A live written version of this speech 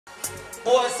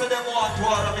Boys say them want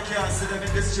water, I can't see them in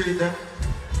the street them.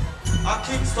 At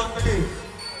Kingston believe,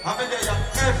 I'm there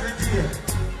every day.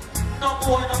 No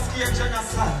more no scare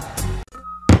genocide.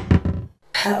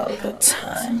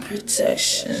 ALKALINE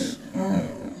protection.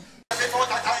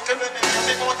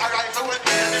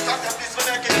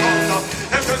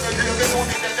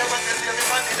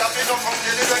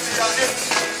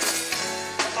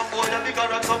 Some boy that bigger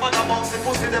than some other mouse, they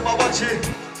pussy them a watch it.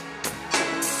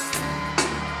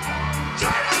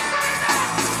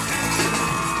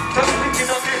 Just thinking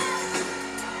of it.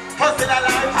 Pussy that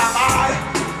life am I.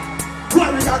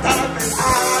 When we got that me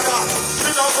harder.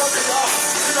 You know what we are.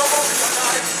 You know what we are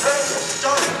like.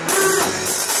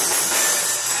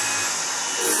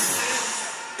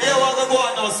 Here we go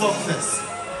on now, SUMFEST.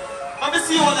 Let me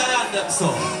see what I had them so.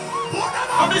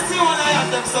 Let me see what I had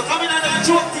them so. Come in and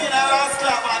joke in the last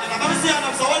club, man. Let me see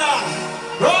them so. Hold on.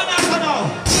 Run after now.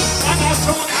 And I'll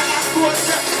show you how to do it.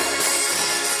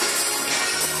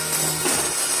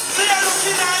 See you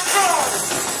looking at God.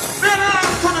 Then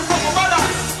I'm going to come over there.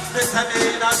 This is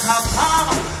me in a top palm.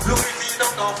 Look at me,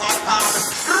 don't know what palm.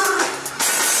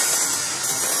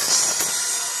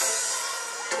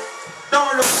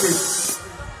 Don't rush it.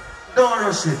 Don't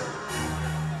rush it.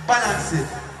 Balance it.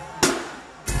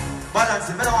 Balance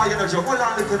it. I don't want you to joke. Hold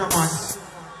on, little man.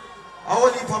 I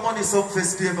won't need for money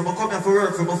SUMFEST pay, but I come here for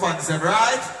work for my fans,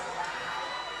 right?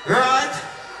 Right?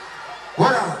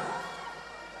 Hold on.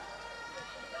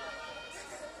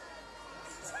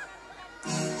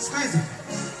 Squeeze it.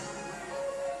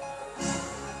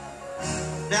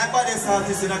 The baddest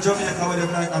artist in Jamaica with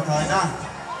them like that, right?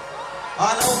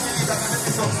 All I want is that I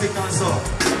make some signal, so.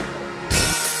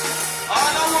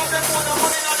 All I want them for the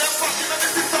money in their pocket, let me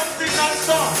see some signal,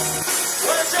 so.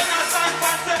 Where the genocide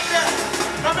concept there?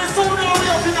 Let me soon know we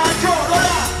up in our crowd, hold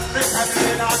on. This has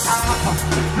been our top.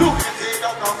 Look at it,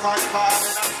 up no fun farm,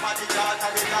 and I'm smarting out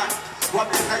of the land. What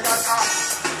they say your top?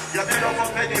 You build up on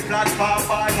many platform,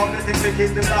 buy public to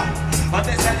kiss the block. But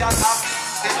they say your top.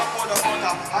 They don't put the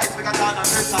order. I speak a ton of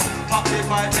Twitter. Pop the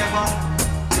fight never.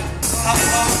 Pop.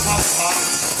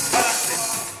 Balance it.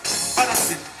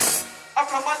 Balance it. I'm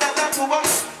from another to work.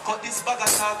 Cut this bag of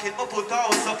talking. I put the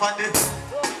house up on it.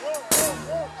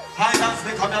 Highlands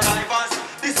become your rivals.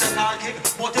 This is not kick.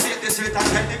 Motivate the street and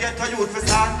tell the get to youth for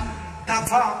start. Tap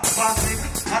farm, passing.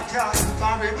 Hot car,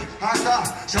 farming. Hot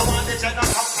show on the general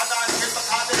come for that. Get the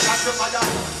car, they got the fire.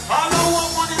 All I want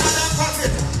money in their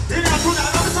pocket. In your tuna,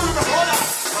 I'm going to hold on.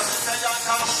 But they say your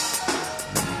top.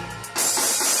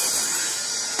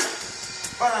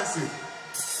 Balance it.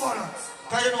 Balance.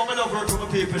 Because you know I love working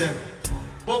with people there.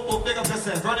 Boom, big up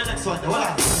yourself. Run the next one. Hold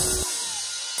on.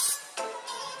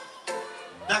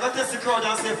 Now go test the crowd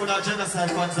and say for that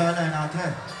genocide funds are 9 out of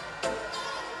 10.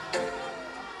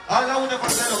 All I will never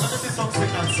tell you, let me see some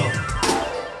signals so.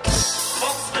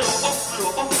 Box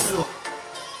below.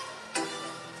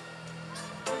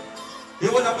 You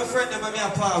will have a friend them and me a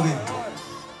par with.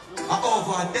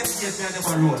 Over a decade me and them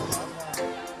a roll.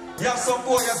 You have some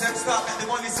boys them start make the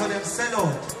money so them sell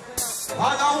out.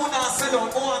 All I want to sell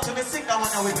out, I want to sing that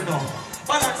one with me now.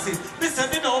 Balance it.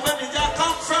 Listen, me know where me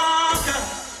come from.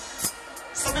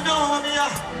 So me know where me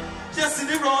are. Just in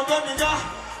the road where me are.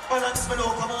 Balance me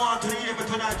now, come on to hear me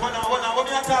tonight. What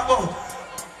me a talk about?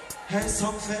 Hey,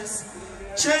 SUMFEST,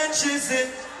 changes it.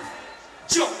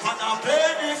 Jump on a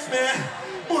plane with me.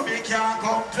 Mommy can't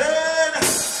complain.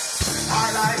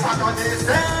 I like what on this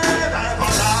day. I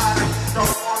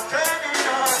don't want any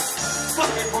dance.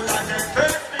 Fucking full of them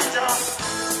face me just.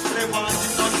 They want to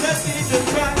not let me to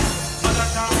cry. But I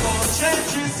can't go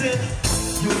changes it.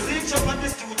 You reach up on the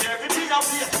studio, everything up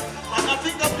here. And I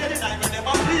think I'm dead and when them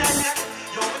up here yet.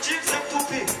 Yo, my jeans them too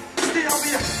big. Stay up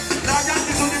here. Now you have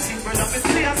to do the thing, but I'm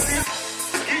stay up here.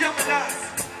 Give up the last.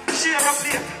 Share a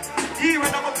plate. Here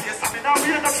when I'm up here, so I'm now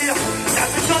here up here.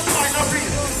 That's the just find a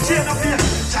breathe. Share up here.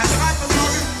 Try to write my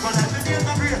story, but I'm in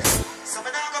the breathe. So I'm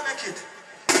now gonna make it.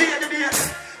 Be the beat.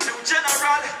 New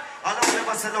general. I don't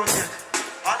never sell out yet.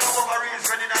 I don't have a real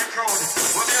friend in that crowd.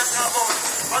 What me talk about?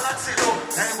 But that's it though.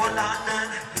 Hey, what London.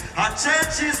 And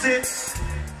changes it.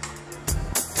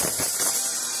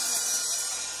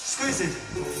 Squeeze it.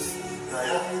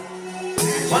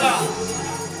 Voila.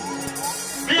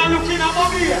 Me are looking at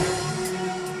mommy here.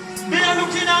 Me are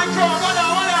looking at crowd. Voila.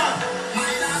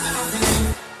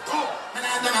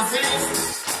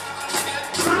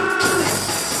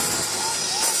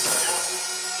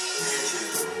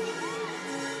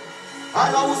 I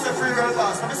know who's the free real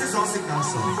boss. Let me see some signals,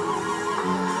 so.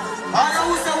 I know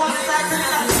who's the one side to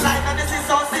the side. Let me see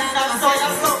some signals, so.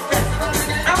 You're so bad.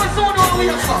 Let me soon know where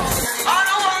you're from. I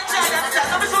know one child that's that.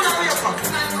 Let me soon know where you're from.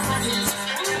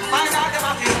 My God, them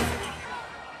up here.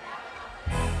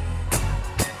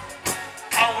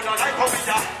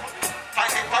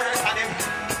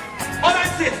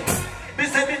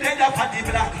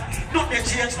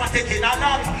 taking a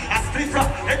nap. A split rock,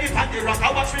 any pan the rock,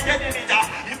 I watch me get in it.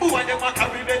 You move and the man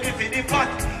carry baby for the pot.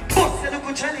 Bust the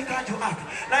little jelly can you act.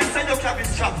 Like say you carry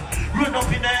strap. Run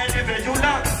up in any way you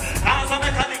lack. As a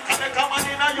mechanic can make a man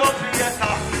in a your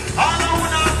theater. All I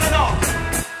wanna say now.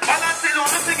 Balance it on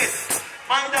the sing it.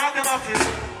 My dog them off it.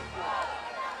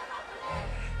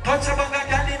 Touch a bag of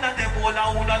gal in and them all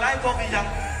I wanna like over ya.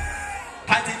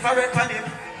 Panty for red pan him.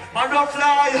 Man don't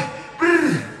fly.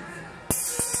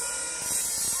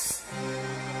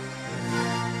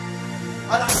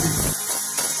 Balance it.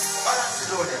 Balance it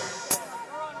loaded.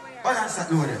 Balance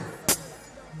that loaded.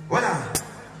 Well on.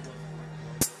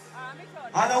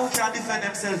 All who can defend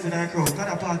themselves in a crowd, because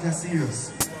that party is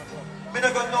serious. Me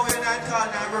not gonna know when I call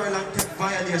that world and take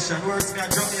violation. Words me a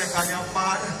Jamaica and you're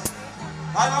mad.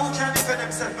 All who can defend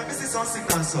themselves, let me see some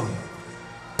signal so.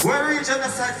 Where region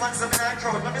aside fans in a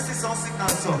crowd, let me see some signal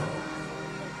so.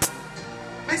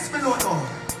 Mix me low now.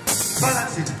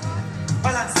 Balance it.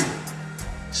 Balance it.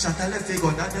 Shut a left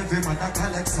gun and every man that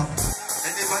collects up.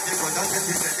 Anybody go that get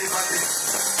it, anybody.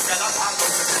 Get a part of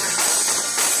the business.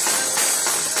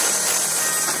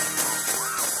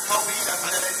 How we that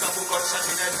man legs up who got shot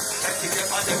in it. And keep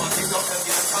them on them and keep up them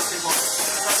in a crossing one.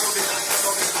 That you be like, you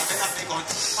know me, and they have me gun.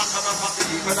 And come up off the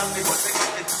people and me gun, they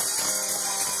got it.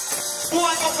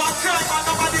 Boy, go for crime and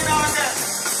nobody know them.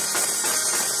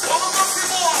 What was up the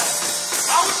boy?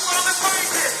 I was going to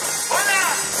fight it. Hold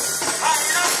on.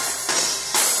 High enough.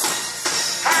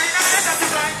 High enough, head at the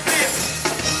right place.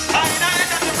 High enough,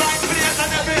 head at the right place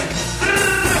and everything.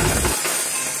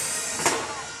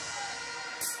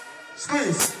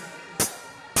 Squeeze.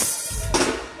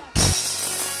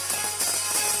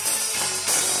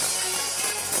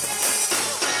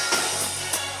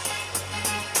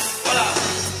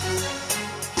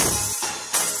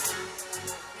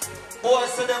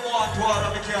 Boys say them want war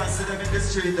and we can't see them in the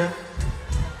street them.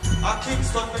 At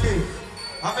Kingston we live.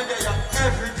 I'm there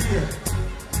every day.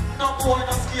 No more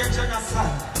no scare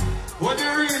genocide. When you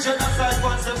reach genocide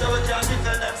once them they can't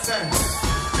defend themselves.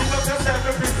 Pick up yourself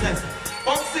in business.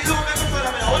 But still don't make me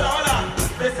follow me. Hold on, hold on.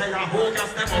 They say who can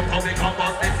step up how we come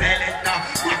bust they sell it now.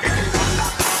 What is it on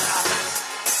that corner?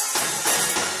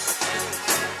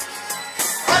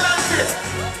 Balance it.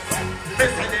 They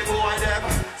say they go on them.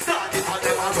 Start it on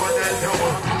them and run them. They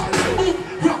want to call them.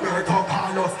 Roberto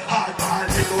Carlos. Hard ball.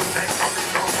 They don't say coming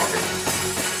down for me.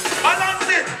 Balance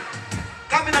it.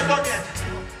 Coming and done yet.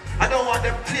 I don't want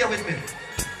them play with me.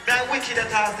 I'm wicked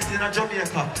at all sitting in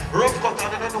Jamaica. Rough cut, I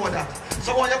don't know that.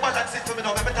 So while you balance it for me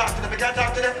now, let me talk to them. I can't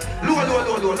talk to them. Low, low,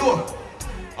 low, low, low.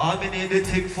 All me need is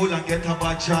take full and get a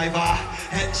bad driver.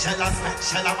 Head shell and spec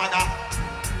shell and manna.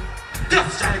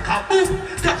 Just striker, boom,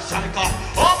 just striker.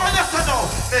 Over the sun now.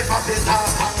 Never be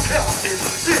dark and clear.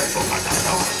 Straight over the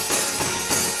sun.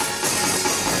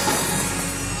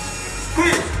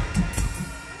 Squeeze.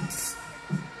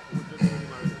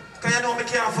 Cause you know me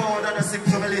can't forward and I sing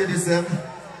for my ladies them.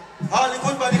 All the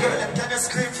good body girl them, can you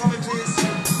scream for me please?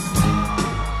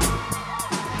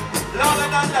 Louder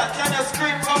than that, can you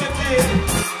scream for me please?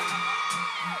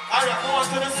 Alright, I want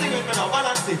to sing with me now,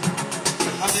 balance it.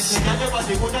 I'm just saying your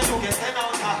body good and you get 10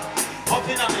 out her. Up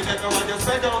in a minute, no one just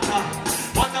spread out her.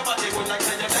 What the body good like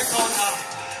say you make out her.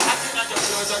 Acting on your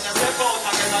clothes and you step out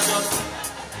again and just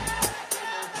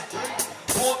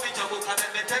hold me your book and then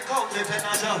they take out the pen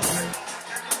and just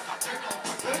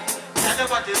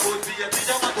nobody would be a bit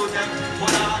of a good them.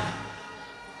 Hold on.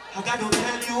 I gotta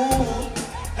tell you,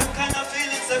 them kind of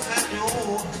feelings affect you.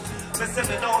 Listen,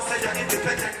 me now say you're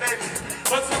independent, baby.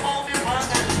 But somehow me want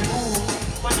to help you.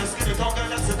 When you skin it on, girl,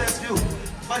 that's the best view.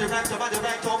 Body right,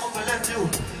 home of let you.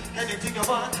 Anything you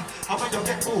want, and when you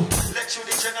get moved, let you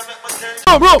the gentleman tell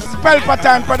you. Bro, Pelpa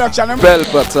Time Production.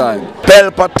 Pelpa Time.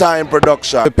 Pelpa Time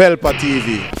Production. Pelpa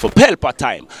TV. For Pelpa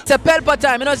Time. It's a Pelpa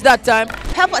Time, you know it's that time.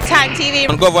 Pelpa Time TV.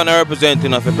 I'm governor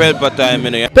representing of Pelpa Time,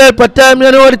 you know. Pelpa Time,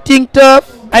 you know what the thing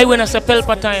tough? I when I say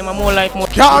Pelpa Time, I'm more like more.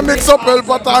 Can't mix up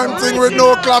Pelpa Time thing with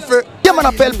no coffee. Yeah, man,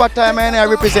 a Pelpa Time, and I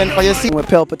represent for you. See, with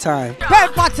Pelpa Time.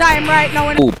 Pelpa Time right now.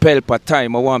 Oh, Pelpa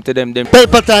Time, I want to them.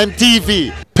 Pelpa Time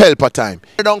TV. Pelpa Time.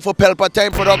 Down for Pelpa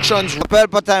Time Productions.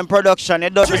 Pelpa Time Production.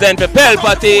 It does Present for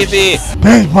Pelpa TV.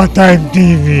 Pelpa Time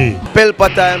TV.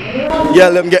 Pelpa Time. Yeah,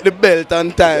 let me get the belt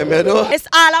on time, you know. It's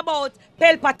all about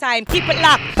Pelpa Time. Keep it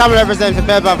locked. Come represent for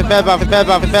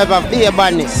Pelpa, be a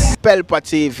badness. Pelpa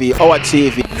TV, our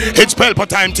TV. It's Pelpa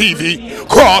Time TV.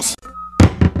 Cross.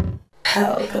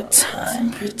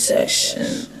 ALKALINE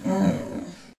protection.